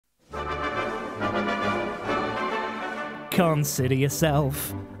Consider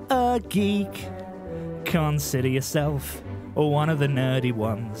yourself a geek. Consider yourself one of the nerdy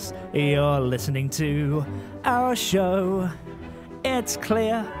ones. You're listening to our show. It's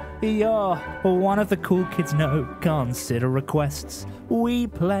clear you're one of the cool kids. No, consider requests we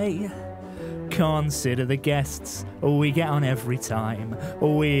play. Consider the guests we get on every time.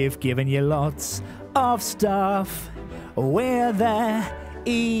 We've given you lots of stuff. We're there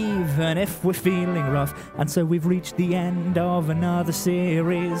even if we're feeling rough. And so we've reached the end of another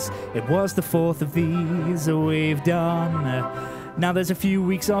series. It was the fourth of these we've done. Now there's a few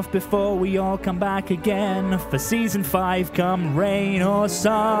weeks off before we all come back again for season 5, come rain or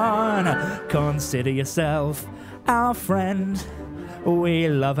sun. Consider yourself our friend. We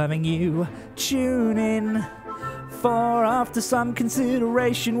love having you tune in. For after some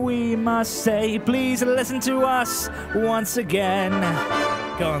consideration we must say, please listen to us once again.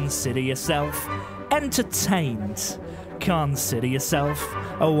 Consider yourself entertained. Consider yourself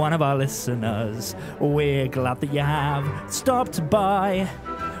one of our listeners. We're glad that you have stopped by.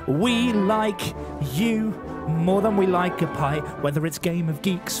 We like you more than we like a pie. Whether it's Game of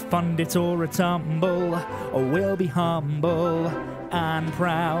Geeks, Fund It or a Tumble, or we'll be humble and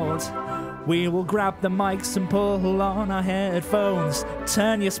proud. We will grab the mics and pull on our headphones.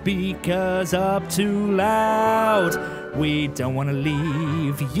 Turn your speakers up too loud. We don't want to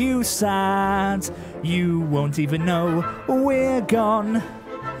leave you sad. You won't even know we're gone.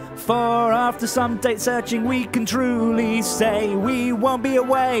 For after some date searching we can truly say we won't be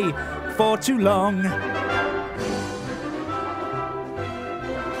away for too long.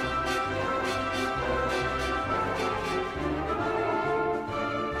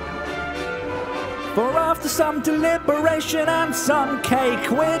 For after some deliberation and some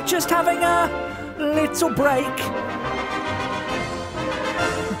cake, we're just having a little break.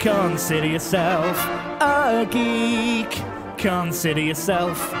 Consider yourself a geek. Consider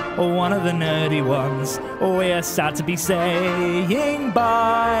yourself one of the nerdy ones. We're sad to be saying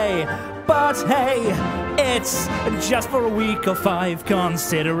bye, but hey, it's just for a week or 5.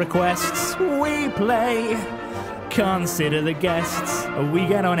 Consider requests we play. Consider the guests we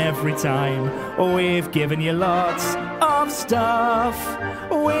get on every time. We've given you lots of stuff.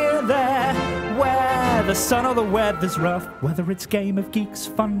 We're there where the sun or the weather's rough. Whether it's Game of Geeks,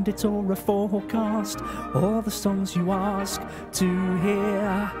 Fund It or a forecast, or the songs you ask to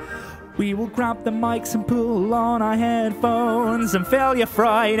hear. We will grab the mics and pull on our headphones and fill your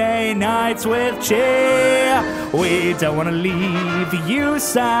Friday nights with cheer. We don't want to leave you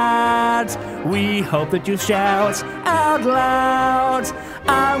sad. We hope that you shout out loud.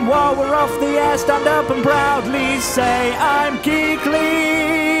 And while we're off the air, stand up and proudly say, I'm Geekly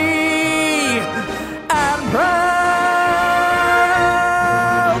and Proud.